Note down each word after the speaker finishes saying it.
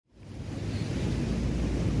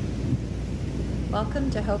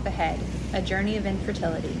Welcome to Hope Ahead, a journey of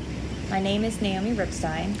infertility. My name is Naomi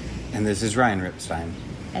Ripstein. And this is Ryan Ripstein.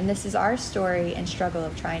 And this is our story and struggle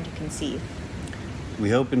of trying to conceive. We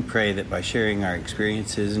hope and pray that by sharing our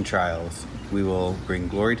experiences and trials, we will bring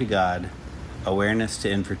glory to God, awareness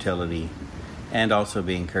to infertility, and also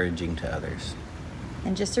be encouraging to others.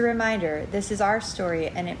 And just a reminder, this is our story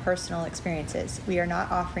and personal experiences. We are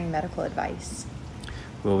not offering medical advice.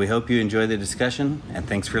 Well, we hope you enjoy the discussion, and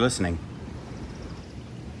thanks for listening.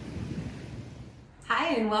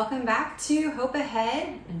 Hi, and welcome back to Hope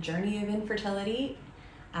Ahead, a journey of infertility,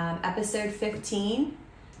 episode 15.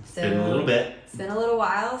 So Been a little bit. It's been a little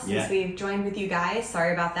while since we've joined with you guys.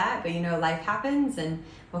 Sorry about that, but life happens, and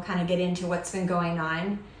we'll kind of get into what's been going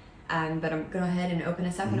on. But I'm going to go ahead and open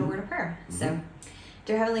us up in a word of prayer. So,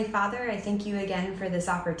 dear Heavenly Father, I thank you again for this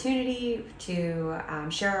opportunity to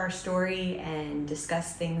share our story and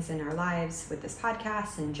discuss things in our lives with this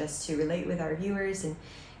podcast, and just to relate with our viewers and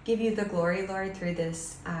give you the glory, Lord, through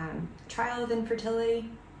this trial of infertility.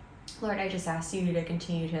 Lord, I just ask you to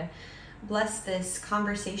continue to bless this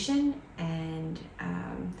conversation and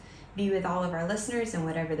be with all of our listeners and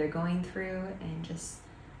whatever they're going through, and just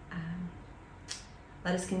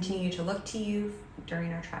let us continue to look to you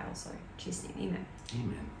during our trials, Lord. In Jesus' name, amen.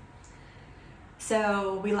 Amen.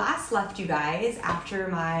 So we last left you guys after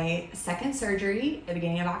my second surgery at the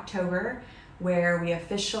beginning of October, where we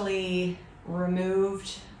officially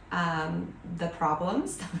removed the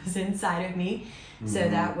problems that was inside of me. So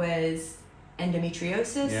that was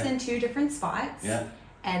endometriosis in 2 different spots,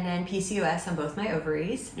 and then PCOS on both my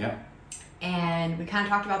ovaries. And we kind of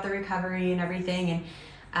talked about the recovery and everything,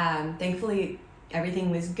 and thankfully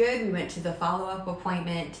everything was good. We went to the follow-up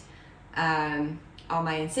appointment. All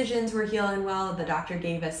my incisions were healing well. The doctor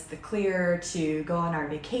gave us the clear to go on our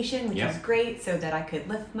vacation, which was great, so that I could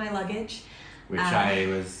lift my luggage. Which I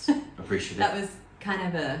was appreciative. That was kind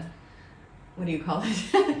of a, what do you call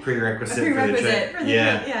it? Prerequisite for the trip. For the trip.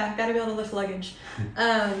 Yeah, got to be able to lift luggage.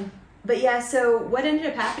 But yeah, so what ended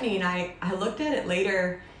up happening, I looked at it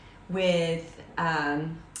later with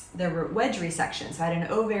the wedge resection. So I had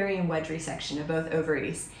an ovarian wedge resection of both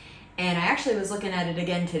ovaries. And I actually was looking at it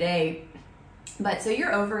again today. But so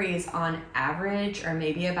your ovaries on average are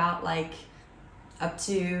maybe about like up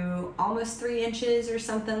to almost 3 inches or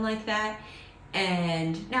something like that.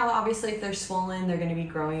 And now obviously if they're swollen, they're going to be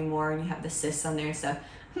growing more, and you have the cysts on there and stuff.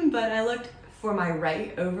 But I looked for my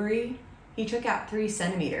right ovary. He took out 3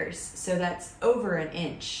 centimeters. So that's over 1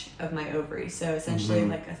 inch of my ovary. So essentially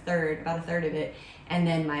like about a third of it. And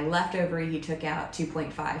then my left ovary, he took out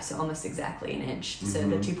 2.5, so almost exactly 1 inch. So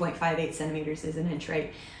the 2.58 centimeters is 1 inch,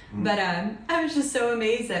 right? But I was just so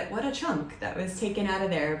amazed at what a chunk that was taken out of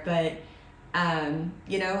there. But,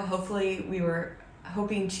 hopefully we were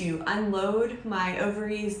hoping to unload my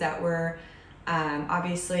ovaries that were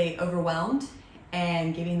obviously overwhelmed,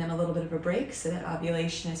 and giving them a little bit of a break so that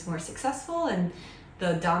ovulation is more successful and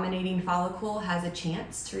the dominating follicle has a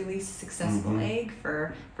chance to release a successful egg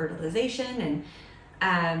for fertilization.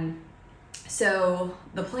 And so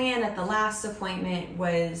the plan at the last appointment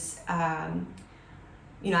was,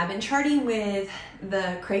 I've been charting with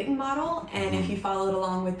the Creighton model, and if you followed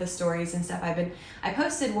along with the stories and stuff, I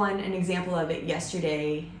posted an example of it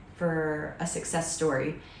yesterday for a success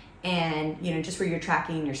story, and just where you're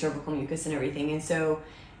tracking your cervical mucus and everything. And so,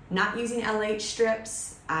 not using LH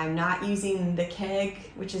strips, I'm not using the KEG,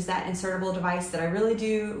 which is that insertable device that I really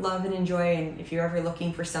do love and enjoy. And if you're ever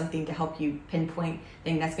looking for something to help you pinpoint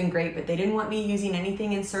thing, that's been great. But they didn't want me using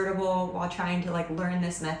anything insertable while trying to learn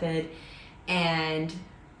this method, and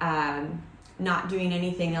not doing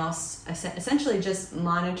anything else. Essentially, just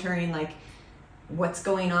monitoring what's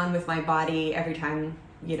going on with my body every time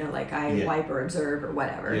I wipe or observe or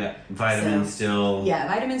whatever. Yeah, vitamins still. Yeah,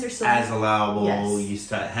 vitamins are still as allowable.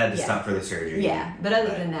 Yes. You had to stop for the surgery. Yeah, but other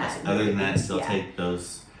than that, still take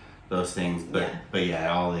those things. But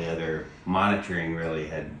all the other monitoring really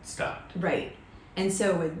had stopped. Right, and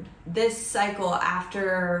so with this cycle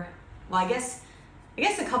after, I guess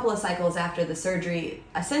a couple of cycles after the surgery,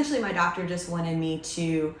 essentially my doctor just wanted me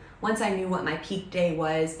to, once I knew what my peak day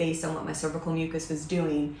was based on what my cervical mucus was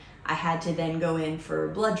doing, I had to then go in for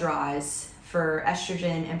blood draws for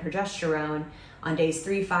estrogen and progesterone on days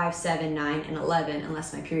 3, 5, 7, 9, and 11,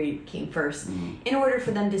 unless my period came first, in order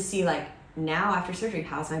for them to see now after surgery,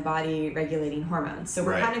 how's my body regulating hormones. So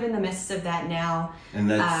we're kind of in the midst of that now. And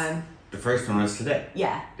that's the first one was today.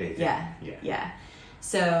 Yeah. Day 3. Yeah.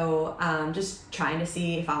 So just trying to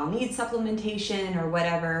see if I'll need supplementation or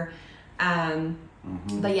whatever.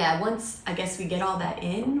 But once I guess we get all that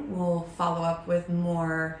in, we'll follow up with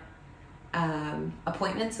more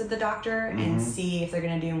appointments with the doctor and see if they're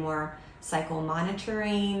going to do more cycle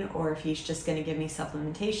monitoring or if he's just going to give me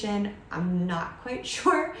supplementation. I'm not quite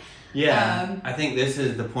sure. Yeah, I think this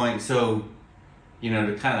is the point. So,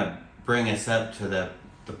 to kind of bring us up to the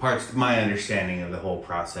parts, my understanding of the whole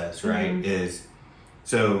process, right, is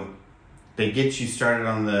so they get you started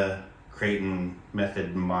on the Creighton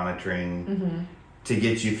method monitoring to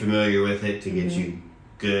get you familiar with it, to get you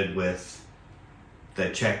good with the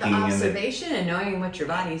checking, the observation and knowing what your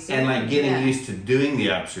body's doing, and like getting used to doing the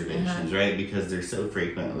observations, right? Because they're so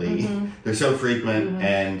frequent,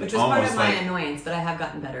 and which was part of my annoyance, but I have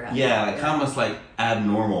gotten better at it. Yeah, almost like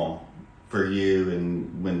abnormal for you,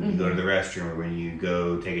 and when you go to the restroom or when you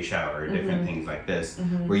go take a shower, or different things like this,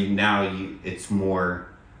 where it's more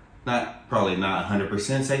probably not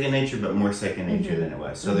 100% second nature, but more second nature than it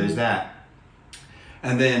was. So there's that,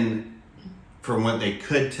 and then. From what they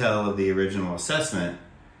could tell of the original assessment,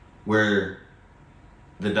 where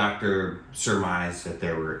the doctor surmised that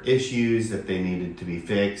there were issues that they needed to be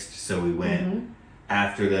fixed, so we went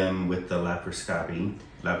after them with the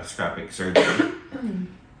laparoscopic surgery,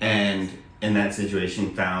 and in that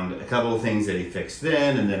situation found a couple of things that he fixed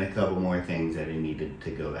then, and then a couple more things that he needed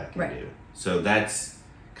to go back and do. So that's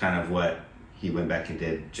kind of what he went back and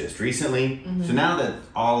did just recently. So now that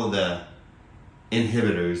all of the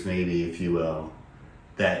inhibitors, maybe, if you will,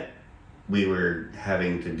 that we were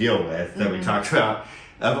having to deal with, that we talked about,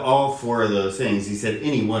 of all 4 of those things, he said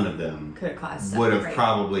any one of them would have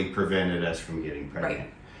probably prevented us from getting pregnant.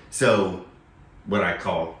 So, what I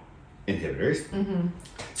call inhibitors.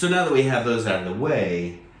 So now that we have those out of the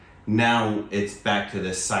way, now it's back to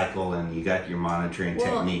this cycle, and you got your monitoring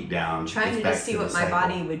technique down. Trying to just see what my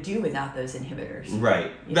body would do without those inhibitors.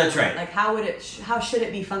 Right. That's right. Like how should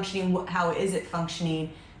it be functioning? How is it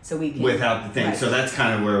functioning? So we can without the thing. So that's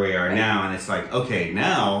kind of where we are now, and it's like, okay,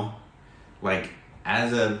 now, like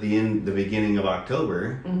as of the beginning of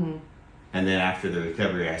October, and then after the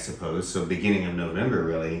recovery, I suppose. So beginning of November,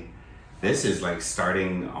 really, this is like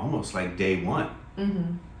starting almost like day one.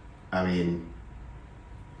 I mean.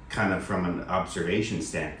 Kind of from an observation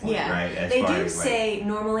standpoint, right? They do say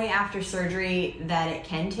normally after surgery that it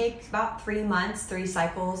can take about 3 months, 3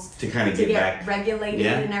 cycles to kind of get back regulated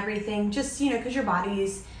and everything. Just because your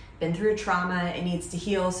body's been through a trauma, it needs to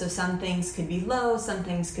heal. So some things could be low, some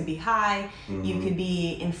things could be high. You could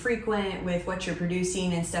be infrequent with what you're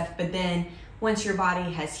producing and stuff. But then once your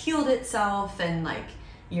body has healed itself and like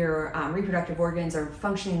your reproductive organs are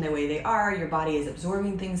functioning the way they are, your body is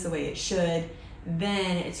absorbing things the way it should.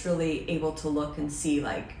 Then it's really able to look and see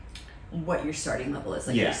like what your starting level is,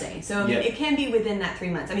 like you're saying. So it can be within that 3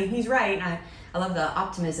 months. I mean, he's right. And I love the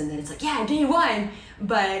optimism that it's like, day one,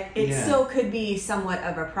 but it still could be somewhat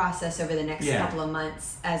of a process over the next couple of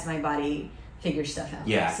months as my body figures stuff out.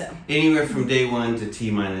 Yeah. So anywhere from day 1 to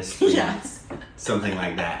T-3 months, something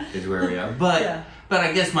like that is where we are. But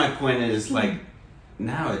I guess my point is like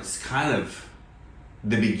now it's kind of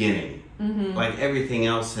the beginning. Like everything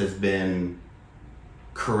else has been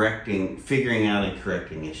figuring out and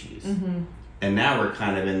correcting issues. And now we're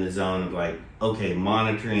kind of in the zone of like, okay,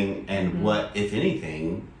 monitoring and what, if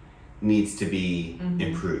anything, needs to be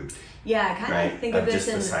improved. Yeah, I kind of think of this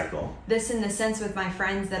just the cycle. This in the sense with my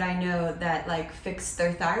friends that I know that like fixed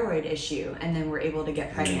their thyroid issue and then were able to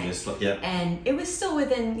get pregnant. And it was still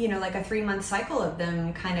within, like a 3-month cycle of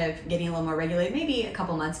them kind of getting a little more regulated, maybe a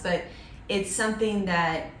couple months, but it's something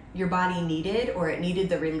that your body needed, or it needed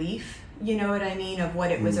the relief. You know what I mean? Of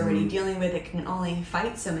what it was already dealing with. It can only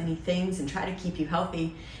fight so many things and try to keep you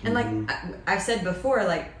healthy. And like I've said before,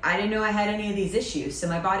 like I didn't know I had any of these issues. So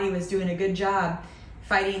my body was doing a good job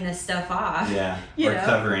fighting this stuff off. Yeah.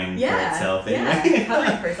 Covering for itself. Yeah,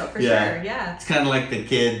 covering for itself, for sure. Yeah. It's kind of like the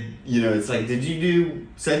kid, it's like, did you do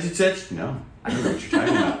such and such? No. I don't know what you're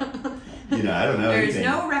talking about. I don't know There's anything.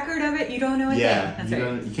 no record of it. You don't know anything.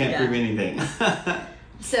 Yeah. You can't prove anything.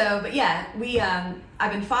 So, but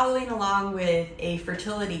I've been following along with a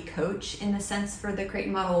fertility coach in the sense for the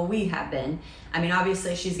Creighton model. We have been. I mean,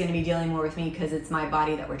 obviously she's going to be dealing more with me because it's my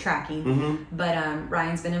body that we're tracking. But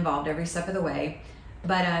Ryan's been involved every step of the way.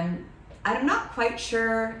 But I'm not quite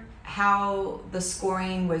sure how the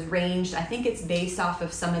scoring was ranged. I think it's based off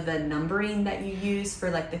of some of the numbering that you use for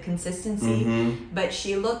like the consistency. But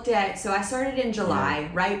she looked at, so I started in July,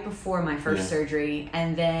 right before my first surgery,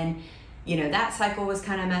 and then that cycle was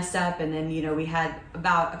kind of messed up, and then we had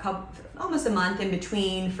about almost a month in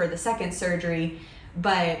between for the second surgery.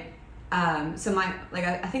 But so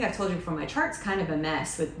I think I've told you before, my chart's kind of a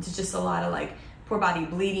mess with just a lot of like poor body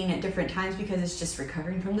bleeding at different times because it's just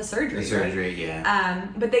recovering from the surgery. Right? Yeah.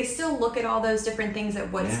 But they still look at all those different things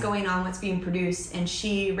at what's going on, what's being produced. And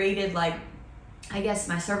she rated like, I guess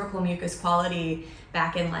my cervical mucus quality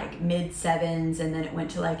back in like mid 7s, and then it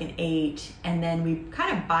went to like an 8. And then we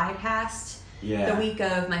kind of bypassed the week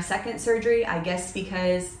of my second surgery, I guess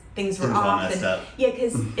because things were off.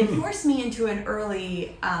 Because it forced me into an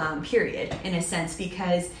early period in a sense,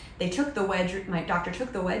 because they took the wedge, my doctor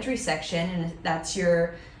took the wedge resection, and that's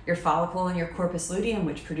your follicle and your corpus luteum,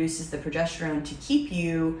 which produces the progesterone to keep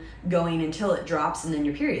you going until it drops and then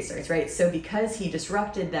your period starts, right? So because he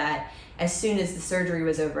disrupted that, as soon as the surgery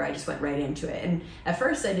was over, I just went right into it. And at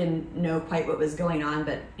first I didn't know quite what was going on,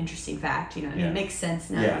 but interesting fact, you know, it makes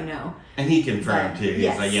sense now, you know. And he confirmed too. He's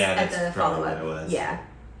like, that's probably what it was. Yeah.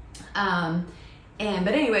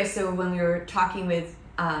 But anyway, so when we were talking with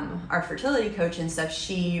our fertility coach and stuff,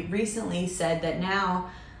 she recently said that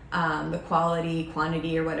now the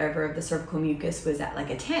quantity or whatever of the cervical mucus was at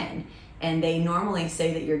like a 10. And they normally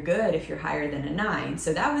say that you're good if you're higher than a 9.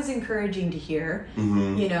 So that was encouraging to hear.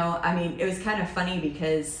 You know, I mean, it was kind of funny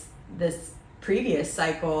because this previous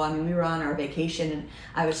cycle, I mean, we were on our vacation and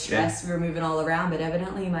I was stressed. We were moving all around, but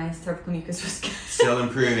evidently my cervical mucus was good. Still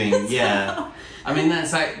improving. I mean,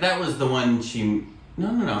 that was the one she...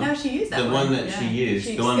 No, she used that the one that she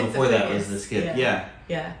used. The one before that was the skip. Yeah.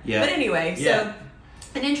 But anyway, so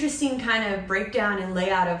an interesting kind of breakdown and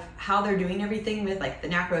layout of how they're doing everything with like the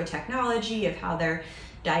NACRO technology, of how they're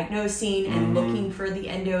diagnosing and looking for the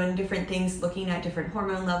endo and different things, looking at different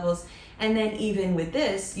hormone levels. And then even with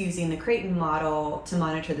this, using the Creighton model to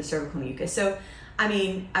monitor the cervical mucus. So, I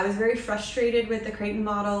mean, I was very frustrated with the Creighton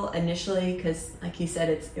model initially because, like you said,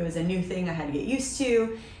 it was a new thing I had to get used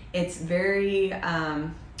to. It's very,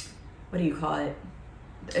 what do you call it?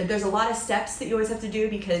 There's a lot of steps that you always have to do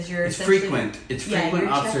because it's frequent. It's frequent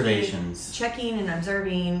observations. Checking and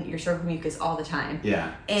observing your cervical mucus all the time.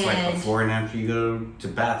 Yeah. It's like before and after you go to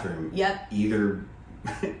bathroom. Yep. Either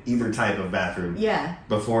type of bathroom. Yeah.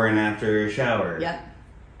 Before and after a shower.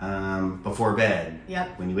 Yep. Before bed.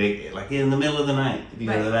 Yep. When you wake, like in the middle of the night, if you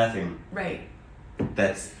go to the bathroom. Right.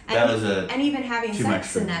 And even having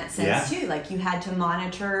sex in that sense too. Like you had to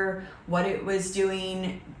monitor what it was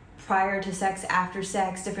doing prior to sex, after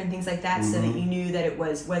sex, different things like that, so that you knew that it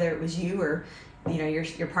was, whether it was you or you know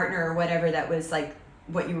your partner or whatever, that was like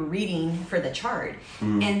what you were reading for the chart.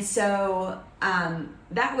 And so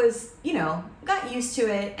that was, you know, got used to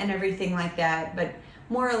it and everything like that, but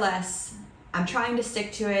more or less I'm trying to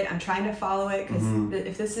stick to it. I'm trying to follow it because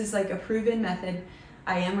if this is like a proven method,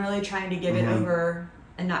 I am really trying to give it over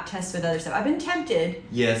and not test with other stuff. I've been tempted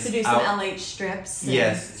to do some LH strips.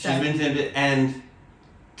 She's been tempted, and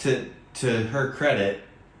to her credit,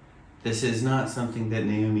 this is not something that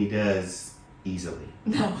Naomi does easily.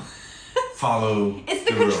 No. Follow it's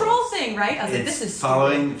the control rules. Thing, right? I was like, this is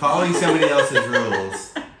following somebody else's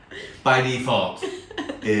rules by default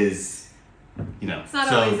is, you know. It's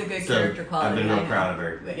not always a good character quality. I've been real proud of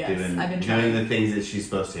her doing the things that she's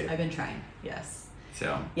supposed to. I've been trying, yes.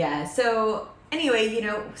 So anyway, you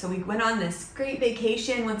know, so we went on this great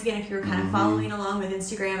vacation. Once again, if you were kind of following along with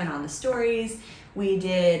Instagram and on the stories, we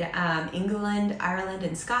did England, Ireland,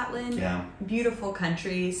 and Scotland. Yeah. Beautiful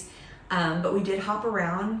countries. But we did hop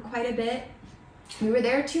around quite a bit. We were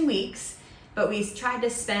there 2 weeks, but we tried to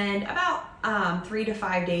spend about 3 to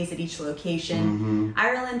 5 days at each location.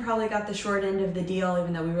 Ireland probably got the short end of the deal,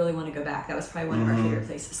 even though we really want to go back. That was probably one of our favorite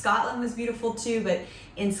places. Scotland was beautiful too, but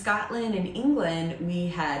in Scotland and England, we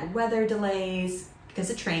had weather delays because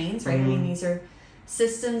of trains, right? I mean, these are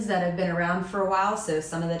systems that have been around for a while, so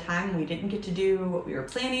some of the time we didn't get to do what we were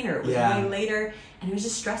planning, or it was way later, and it was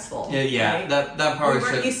just stressful. Right? That part we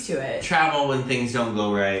weren't used to it. Travel when things don't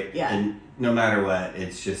go right, and no matter what,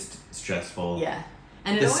 it's just stressful.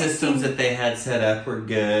 And the systems that they had set up were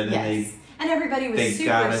good, and everybody was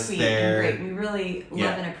super sweet and great. We really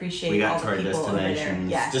love and appreciate all the people over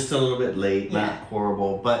there. Just a little bit late, not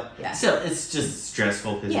horrible, but still, it's just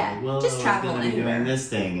stressful because just travel I'm going to be doing this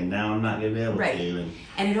thing, and now I'm not going to be able to.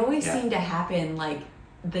 And it always seemed to happen like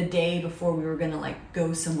the day before we were going to like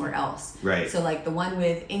go somewhere else. Right. So like the one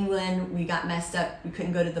with England, we got messed up. We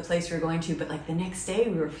couldn't go to the place we were going to, but like the next day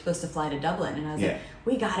we were supposed to fly to Dublin, and I was like,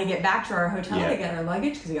 we got to get back to our hotel to get our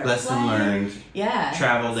luggage because we got lesson learned. So,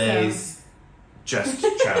 Travel days. Just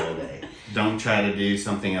travel day. Don't try to do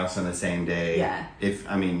something else on the same day. If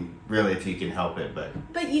you can help it, but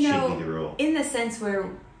you know, should be the rule. In the sense where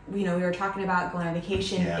we were talking about going on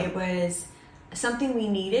vacation, it was something we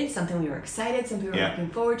needed, something we were excited, something we were looking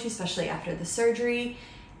forward to, especially after the surgery.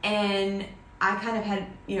 And I kind of had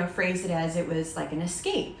phrased it as it was like an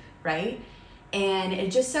escape, right? And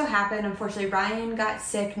it just so happened, unfortunately, Ryan got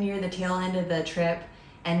sick near the tail end of the trip.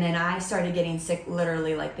 And then I started getting sick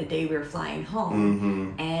literally like the day we were flying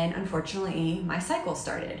home. And unfortunately, my cycle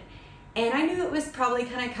started. And I knew it was probably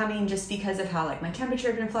kind of coming just because of how like my temperature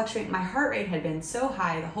had been fluctuating. My heart rate had been so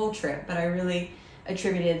high the whole trip, but I really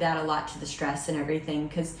attributed that a lot to the stress and everything.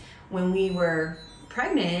 Because when we were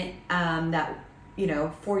pregnant,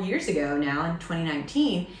 4 years ago now in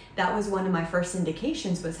 2019, that was one of my first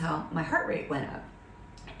indications was how my heart rate went up.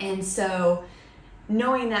 And so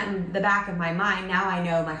knowing that in the back of my mind, now I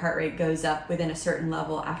know my heart rate goes up within a certain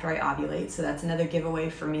level after I ovulate. So that's another giveaway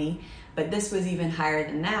for me. But this was even higher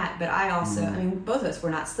than that. But I also, both of us were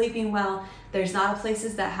not sleeping well. There's not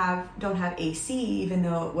places that don't have AC, even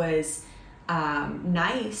though it was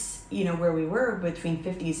nice, where we were between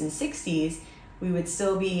 50s and 60s. We would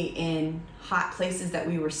still be in hot places that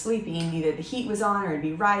we were sleeping. Either the heat was on or it'd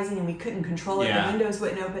be rising and we couldn't control it. The windows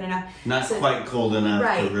wouldn't open enough. Not quite cold enough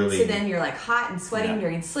to really... So then you're like hot and sweating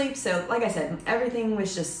during sleep. So like I said, everything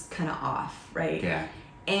was just kind of off, right? Yeah.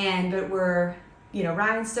 But we're,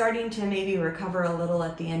 Ryan's starting to maybe recover a little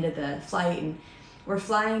at the end of the flight. And we're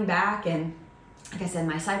flying back. And like I said,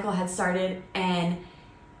 my cycle had started. And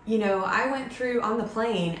I went through on the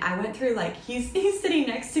plane, like, he's sitting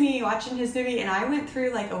next to me watching his movie, and I went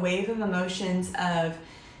through like a wave of emotions of,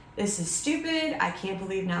 this is stupid, I can't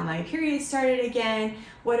believe now my period started again,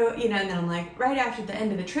 and then I'm like, right after the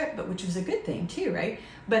end of the trip, but which was a good thing too, right?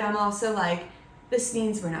 But I'm also like, this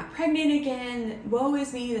means we're not pregnant again, woe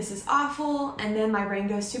is me, this is awful, and then my brain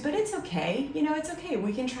goes to, but it's okay, it's okay,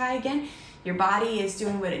 we can try again. Your body is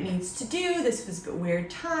doing what it needs to do. This was a weird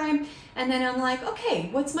time. And then I'm like, okay,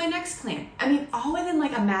 what's my next plan? All within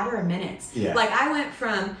like a matter of minutes. Yeah. Like I went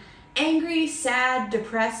from angry, sad,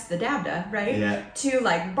 depressed, the dabda, right? Yeah. To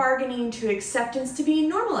like bargaining, to acceptance, to being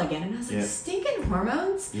normal again. And I was like, stinking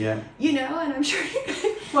hormones? Yeah. And I'm sure,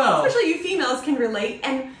 especially you females can relate.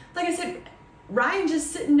 And like I said, Ryan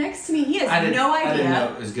just sitting next to me, he has no idea. I didn't know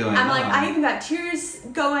what was going on. I'm like, I even got tears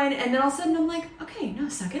going, and then all of a sudden I'm like, okay, no,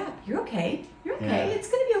 suck it up. You're okay. You're okay. Yeah. It's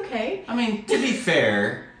going to be okay. To be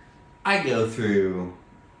fair, I go through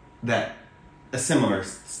a similar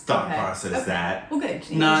thought process that. Well, good.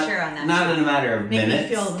 You can share on that. Not in a matter of minutes. Make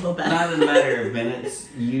me feel a little better. Not in a matter of minutes,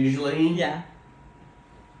 usually. Yeah.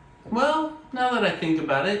 Well, now that I think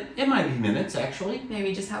about it, it might be minutes, actually.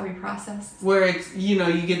 Maybe just how we process. Where it's, you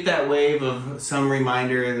get that wave of some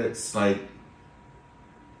reminder that's like,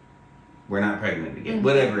 we're not pregnant again.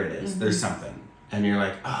 Whatever it is, there's something. And you're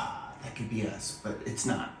like, that could be us, but it's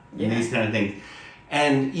not. Yeah. And these kind of things.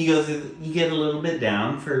 And you get a little bit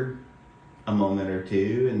down for a moment or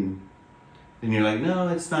two, and then you're like, no,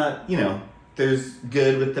 it's not, there's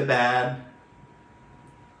good with the bad.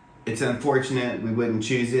 It's unfortunate we wouldn't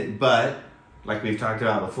choose it, but like we've talked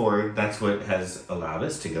about before, that's what has allowed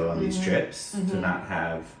us to go on these trips, to not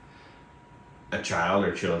have a child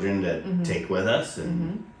or children to take with us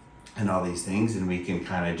and all these things, and we can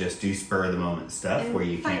kind of just do spur of the moment stuff where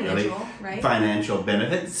you can't really financial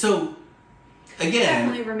benefits. So again,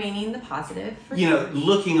 definitely remaining the positive.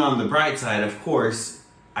 Looking on the bright side, of course,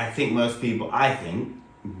 I think most people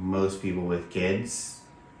with kids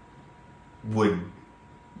would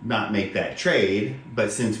not make that trade,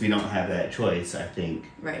 but since we don't have that choice, I think,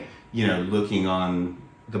 looking on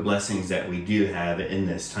the blessings that we do have in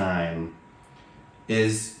this time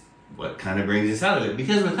is what kind of brings us out of it.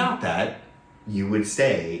 Because without that, you would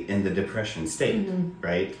stay in the depression state,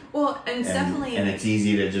 right? Well, and it's definitely... And it's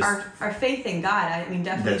easy to just... Our faith in God,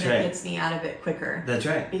 definitely that gets me out of it quicker. That's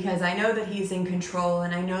right. Because I know that He's in control,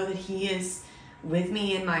 and I know that He is with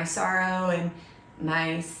me in my sorrow and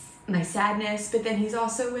my sadness, but then He's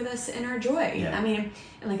also with us in our joy. Yeah. And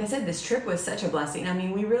like I said, this trip was such a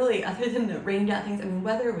blessing. we really, other than the rained out things,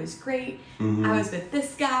 weather was great. I was with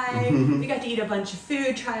this guy. We got to eat a bunch of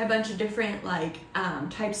food, try a bunch of different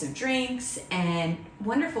types of drinks, and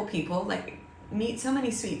wonderful people, meet so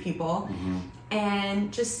many sweet people,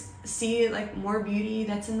 and just see more beauty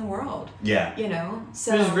that's in the world. Yeah.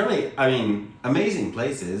 So it was really, amazing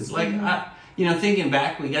places. Thinking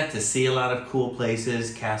back, we got to see a lot of cool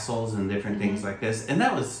places, castles and different things like this. And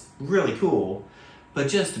that was really cool. But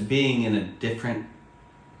just being in a different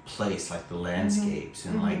place, like the landscapes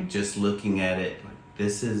and just looking at it,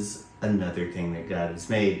 this is another thing that God has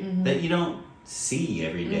made that you don't see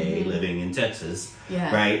every day living in Texas.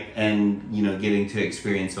 Yeah. Right? And, getting to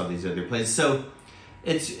experience all these other places. So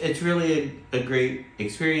it's really a great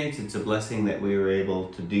experience. It's a blessing that we're able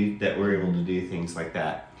to do things like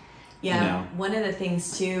that. Yeah, one of the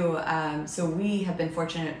things too, so we have been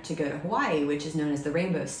fortunate to go to Hawaii, which is known as the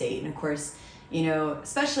Rainbow State. And of course, you know,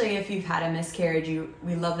 especially if you've had a miscarriage,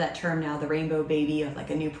 we love that term now, the rainbow baby, of like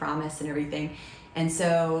a new promise and everything. And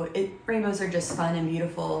so rainbows are just fun and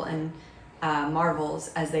beautiful and marvels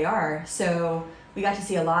as they are. So we got to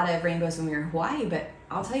see a lot of rainbows when we were in Hawaii, but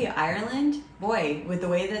I'll tell you, Ireland, boy, with the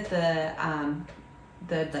way that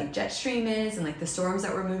the like jet stream is and like the storms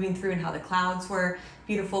that were moving through and how the clouds were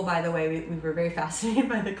beautiful. By the way, we were very fascinated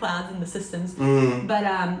by the clouds and the systems. But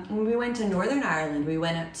when we went to Northern Ireland, we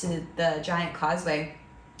went up to the Giant Causeway.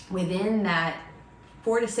 Within that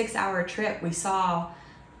 4 to 6 hour trip, we saw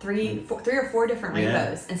three or four different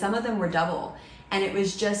rainbows, and some of them were double. And it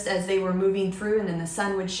was just as they were moving through, and then the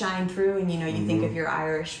sun would shine through, and you know, you think of your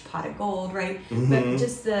Irish pot of gold, right? But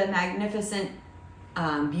just the magnificent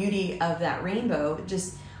beauty of that rainbow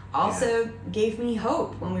just also gave me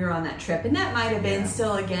hope when we were on that trip. And that might have been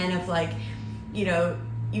still, again, of like, you know,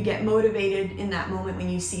 you get motivated in that moment when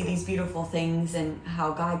you see these beautiful things and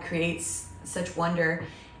how God creates such wonder.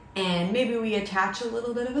 And maybe we attach a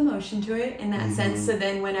little bit of emotion to it in that sense. So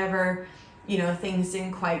then whenever, you know, things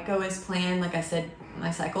didn't quite go as planned, like I said,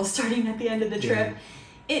 my cycle starting at the end of the trip,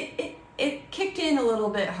 it kicked in a little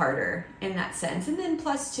bit harder in that sense. And then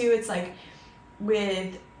plus two, it's like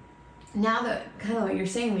with now that kind of what you're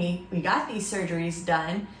saying, we got these surgeries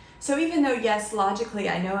done. So even though, yes, logically,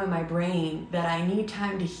 I know in my brain that I need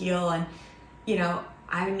time to heal, and, you know,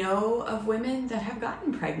 I know of women that have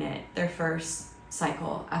gotten pregnant their first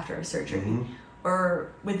cycle after a surgery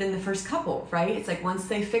or within the first couple, right? It's like once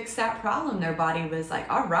they fixed that problem, their body was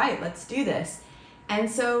like, all right, let's do this.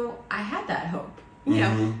 And so I had that hope, you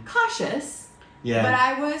know, cautious, but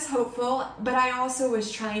I was hopeful, but I also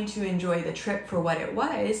was trying to enjoy the trip for what it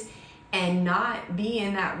was and not be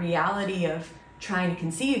in that reality of trying to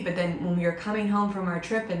conceive. But then when we were coming home from our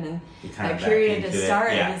trip and then that period to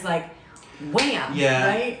start, it was like, wham,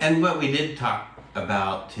 right? And what we did talk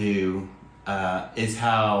about too is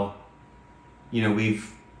how, you know,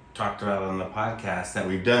 we've talked about on the podcast that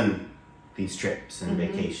we've done these trips and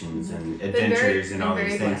vacations and adventures and all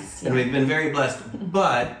these things. Blessed, and we've been very blessed.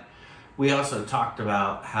 But we also talked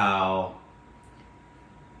about how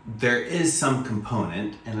there is some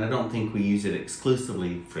component, and I don't think we use it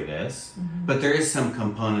exclusively for this, but there is some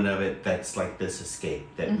component of it that's like this escape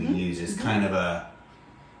that we use as kind of a,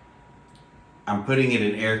 I'm putting it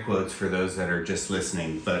in air quotes for those that are just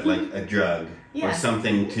listening, but like a drug or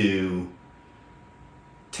something to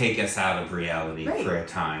take us out of reality for a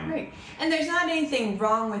time. Right. And there's not anything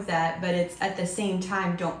wrong with that, but it's at the same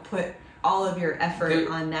time, don't put all of your effort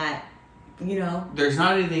on that, you know. There's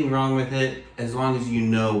not anything wrong with it as long as you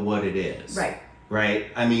know what it is. Right. Right?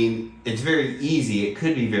 I mean, it's very easy. It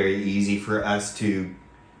could be very easy for us to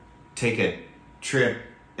take a trip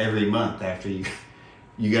every month after you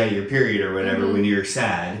got your period or whatever when you're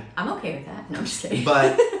sad. I'm okay with that. No, I'm just kidding.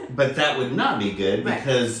 But that would not be good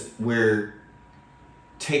because we're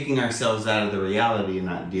taking ourselves out of the reality and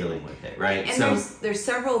not dealing with it, right? And so there's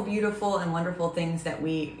several beautiful and wonderful things that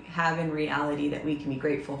we have in reality that we can be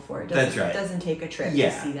grateful for. It doesn't take a trip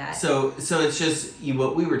to see that. So it's just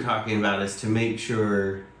what we were talking about is to make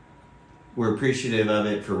sure we're appreciative of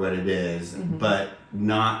it for what it is, but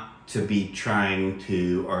not to be trying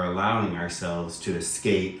to or allowing ourselves to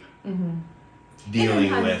escape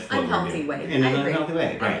dealing with what we're doing. In an unhealthy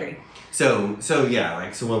way, right? I agree. So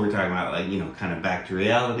what we're talking about, like, you know, kind of back to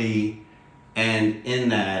reality, and in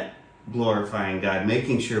that glorifying God,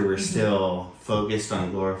 making sure we're still focused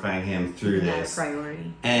on glorifying Him through this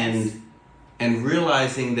priority, and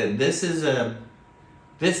realizing that this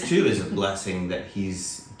too is a blessing that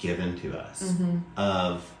He's given to us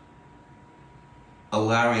of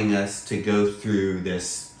allowing us to go through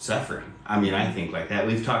this suffering. I mean, I think like that.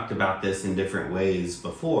 We've talked about this in different ways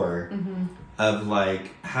before. Of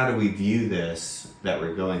like, how do we view this that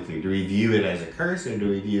we're going through? Do we view it as a curse or do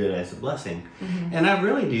we view it as a blessing? And I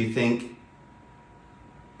really do think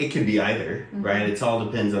it could be either, right? It all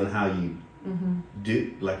depends on how you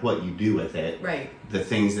do, like what you do with it. Right. The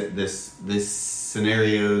things that this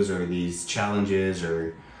scenarios or these challenges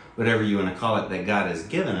or whatever you want to call it that God has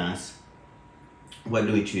given us, what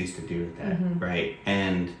do we choose to do with that, right?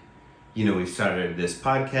 And, you know, we've started this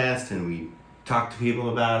podcast and we talk to people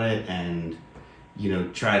about it and, you know,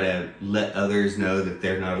 try to let others know that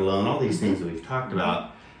they're not alone, all these things that we've talked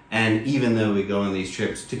about. And even though we go on these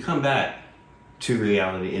trips, to come back to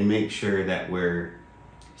reality and make sure that we're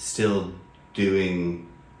still doing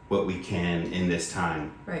what we can in this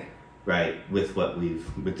time. Right, with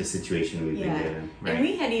the situation we've been given. Right? And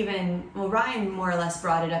we had Ryan more or less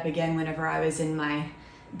brought it up again whenever I was in my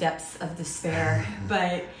depths of despair,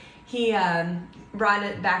 but he brought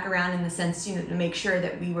it back around in the sense, you know, to make sure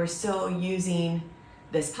that we were still using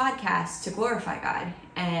this podcast to glorify God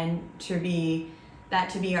and to be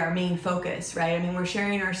our main focus, right? I mean, we're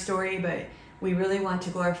sharing our story, but we really want to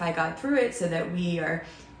glorify God through it so that we are,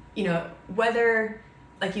 whether,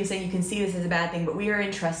 like you say, you can see this as a bad thing, but we are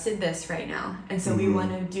entrusted this right now. And so we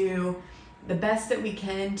want to do the best that we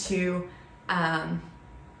can to,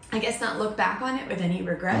 I guess, not look back on it with any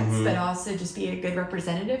regrets, but also just be a good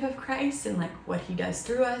representative of Christ and like what he does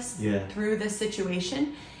through us, through this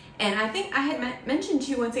situation. And I think I had mentioned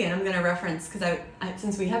to you once again, I'm going to reference, because I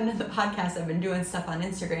since we haven't done the podcast, I've been doing stuff on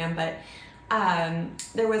Instagram, but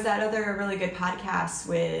there was that other really good podcast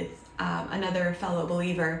with another fellow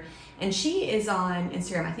believer, and she is on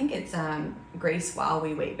Instagram. I think it's Grace While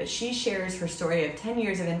We Wait, but she shares her story of 10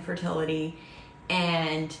 years of infertility,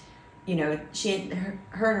 and her and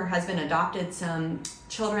her husband adopted some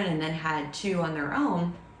children and then had 2 on their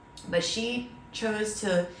own, but she chose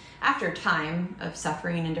to, after time of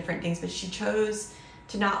suffering and different things, but she chose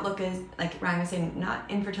to not look as, like Ryan was saying, not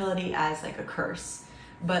infertility as like a curse,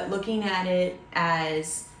 but looking at it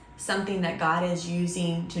as something that God is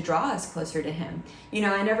using to draw us closer to him.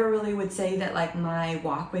 I never really would say that like my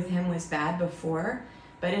walk with him was bad before,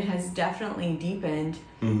 but it has definitely deepened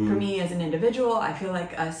for me as an individual. I feel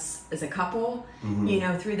like us as a couple,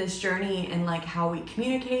 through this journey, and like how we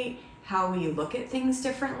communicate, how we look at things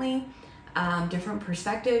differently, different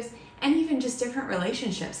perspectives, and even just different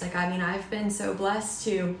relationships. Like, I mean, I've been so blessed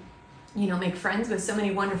to, make friends with so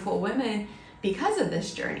many wonderful women because of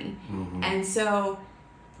this journey. And so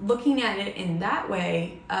looking at it in that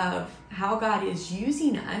way of how God is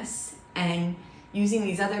using us and using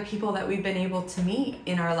these other people that we've been able to meet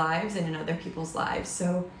in our lives and in other people's lives.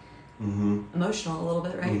 So emotional a little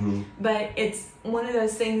bit, right? But it's one of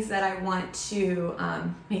those things that I want to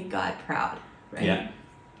make God proud, right?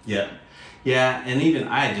 Yeah, and even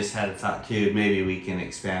I just had a thought too, maybe we can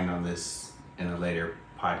expand on this in a later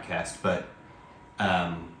podcast, but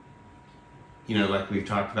like we've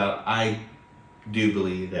talked about, I do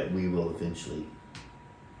believe that we will eventually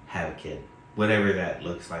have a kid, whatever that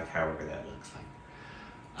looks like, however that looks like.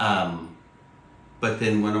 But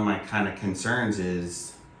then one of my kind of concerns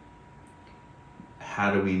is,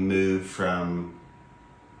 how do we move from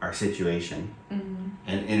our situation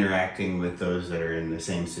and interacting with those that are in the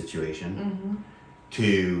same situation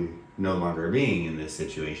to no longer being in this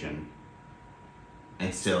situation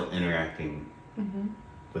and still interacting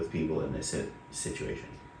with people in this situation,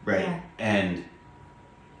 right? Yeah. And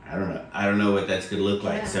I don't know what that's going to look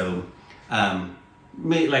like. So,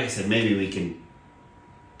 like I said, maybe we can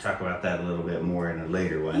talk about that a little bit more in a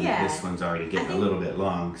later one. This one's already getting a little bit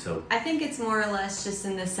long, so I think it's more or less just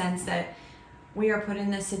in the sense that we are put in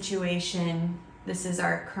this situation. This is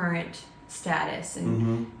our current status,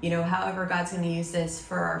 and however God's going to use this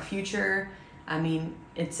for our future. I mean,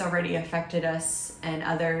 it's already affected us and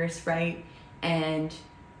others, right? And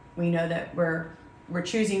we know that we're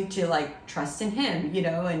choosing to like trust in him,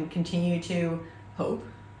 and continue to hope,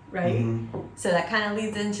 right? So that kind of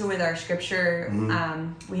leads into with our scripture.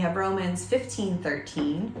 We have Romans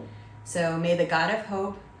 15:13. So may the God of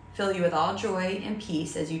hope fill you with all joy and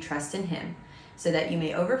peace as you trust in him, so that you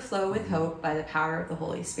may overflow with hope by the power of the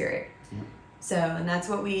Holy Spirit. So, and that's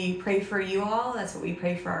what we pray for you all. That's what we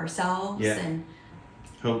pray for ourselves. And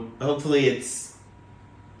hopefully it's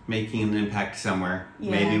making an impact somewhere.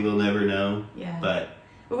 Maybe we'll never know. But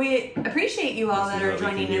we appreciate you all that are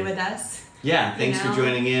joining in with us. Thanks for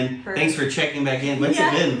joining in. Thanks for checking back in. What's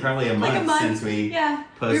it been? Probably a month since we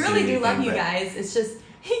posted. We really do love you guys. It's just,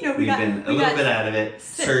 we've been a little bit out of it.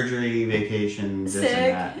 Sick. Surgery, vacation, this and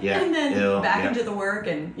that. And then back into the work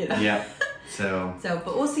and, So,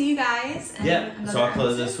 but we'll see you guys. So I'll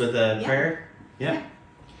close this with a prayer. Dear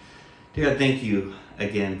God, thank you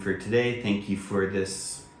again for today. Thank you for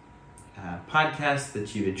this podcast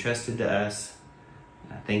that you've entrusted to us.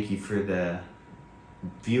 Thank you for the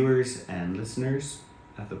viewers and listeners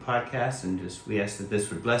of the podcast, and we ask that this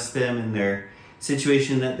would bless them in their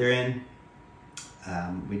situation that they're in.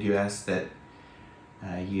 We do ask that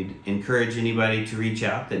you'd encourage anybody to reach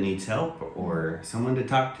out that needs help or someone to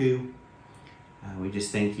talk to. We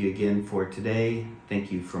just thank you again for today.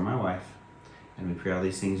 Thank you for my wife, and we pray all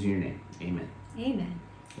these things in your name. Amen. Amen.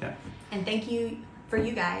 And thank you for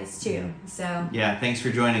you guys too. So thanks for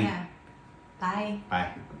joining. Bye.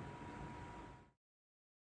 Bye.